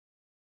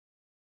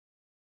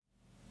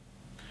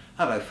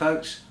Hello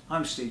folks,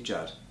 I'm Steve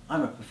Judd.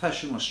 I'm a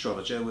professional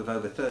astrologer with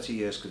over 30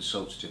 years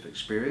consultative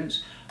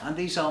experience, and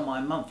these are my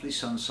monthly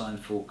sun sign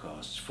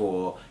forecasts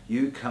for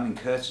you, coming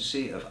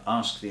courtesy of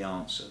Ask the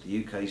Answer,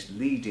 the UK's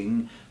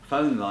leading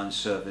phone line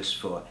service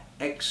for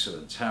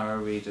excellent tarot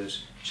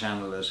readers,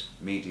 channelers,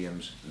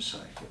 mediums and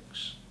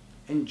psychics.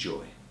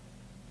 Enjoy.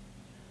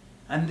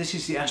 And this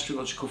is the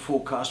astrological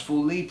forecast for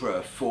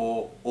Libra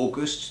for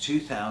August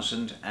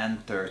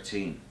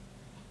 2013.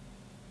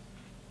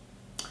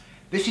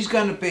 This is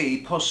going to be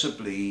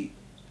possibly,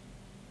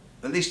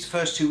 at least the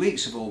first 2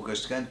 weeks of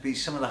August, going to be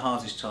some of the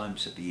hardest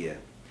times of the year.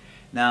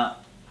 Now,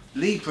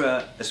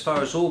 Libra, as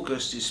far as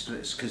August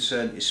is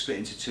concerned, is split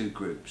into two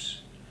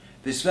groups.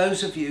 There's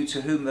those of you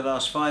to whom the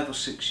last 5 or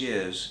 6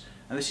 years,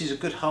 and this is a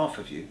good half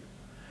of you,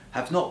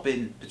 have not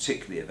been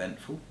particularly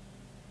eventful.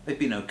 They've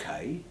been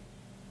okay.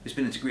 There's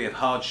been a degree of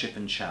hardship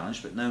and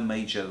challenge, but no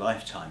major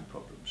lifetime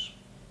problems.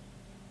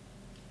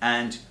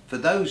 And for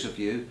those of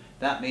you,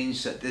 that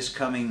means that this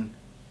coming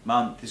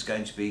month is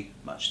going to be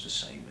much the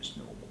same as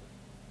normal.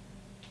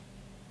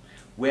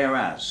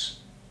 Whereas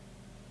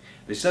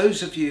there's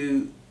those of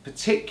you,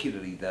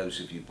 particularly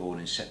those of you born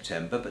in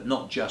September, but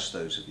not just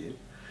those of you,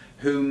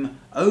 whom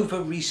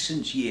over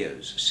recent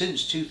years,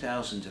 since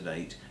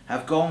 2008,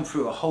 have gone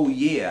through a whole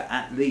year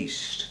at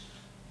least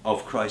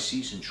of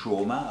crises and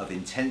trauma, of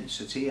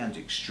intensity and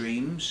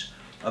extremes,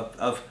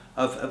 of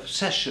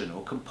obsession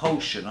or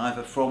compulsion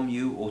either from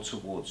you or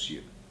towards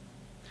you.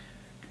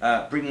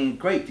 Bringing a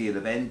great deal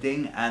of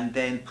ending and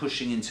then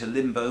pushing into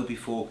limbo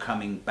before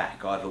coming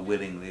back, either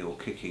willingly or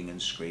kicking and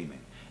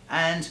screaming.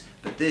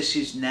 But this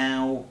is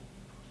now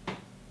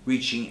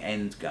reaching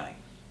end game.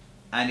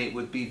 And it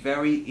would be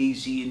very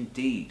easy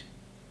indeed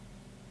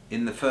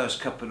in the first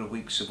couple of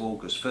weeks of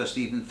August, first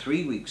even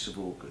 3 weeks of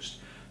August,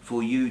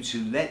 for you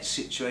to let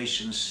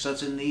situations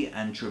suddenly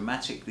and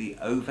dramatically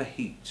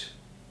overheat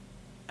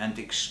and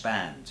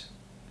expand.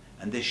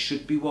 And this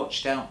should be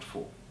watched out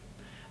for.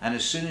 And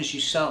as soon as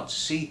you start to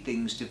see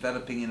things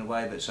developing in a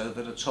way that's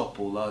over the top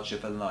or larger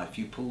than life,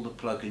 you pull the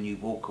plug and you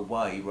walk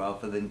away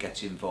rather than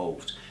get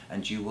involved,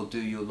 and you will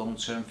do your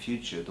long-term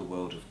future the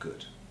world of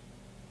good.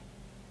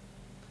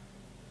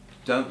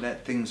 Don't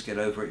let things get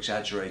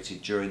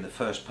over-exaggerated during the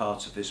first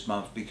part of this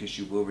month, because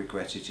you will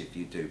regret it if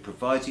you do.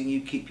 Providing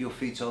you keep your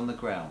feet on the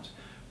ground,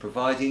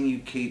 providing you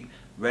keep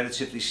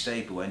relatively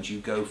stable and you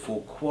go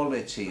for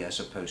quality as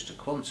opposed to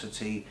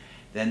quantity,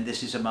 then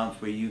this is a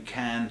month where you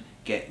can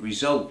get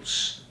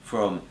results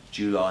from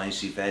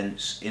July's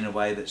events in a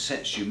way that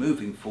sets you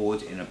moving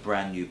forward in a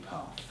brand new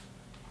path.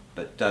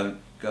 But don't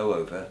go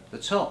over the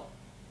top.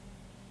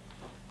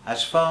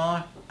 As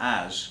far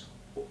as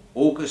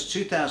August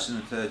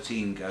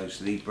 2013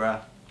 goes,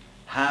 Libra,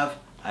 have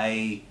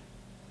a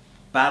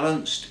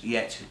balanced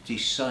yet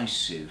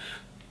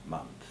decisive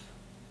month.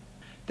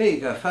 There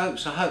you go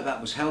folks, I hope that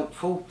was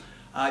helpful.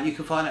 You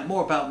can find out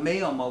more about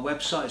me on my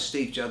website,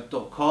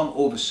 stevejudd.com,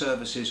 all the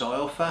services I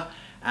offer,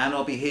 and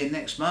I'll be here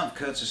next month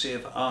courtesy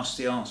of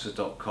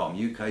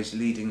asktheanswer.com, UK's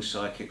leading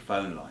psychic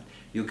phone line.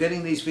 You're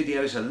getting these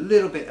videos a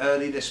little bit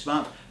early this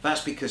month.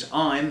 That's because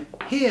I'm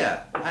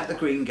here at the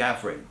Green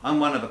Gathering. I'm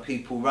one of the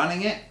people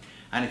running it,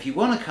 and if you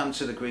want to come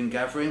to the Green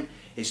Gathering,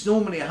 it's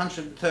normally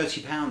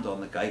 £130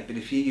 on the gate, but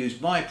if you use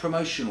my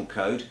promotional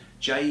code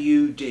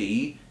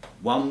JUD11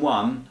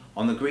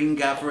 on the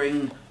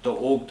greengathering.org.uk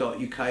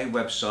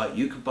website,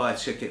 you can buy a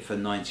ticket for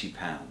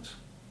 £90.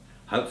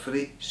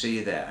 Hopefully see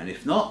you there, and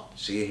if not,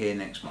 see you here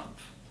next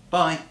month.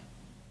 Bye.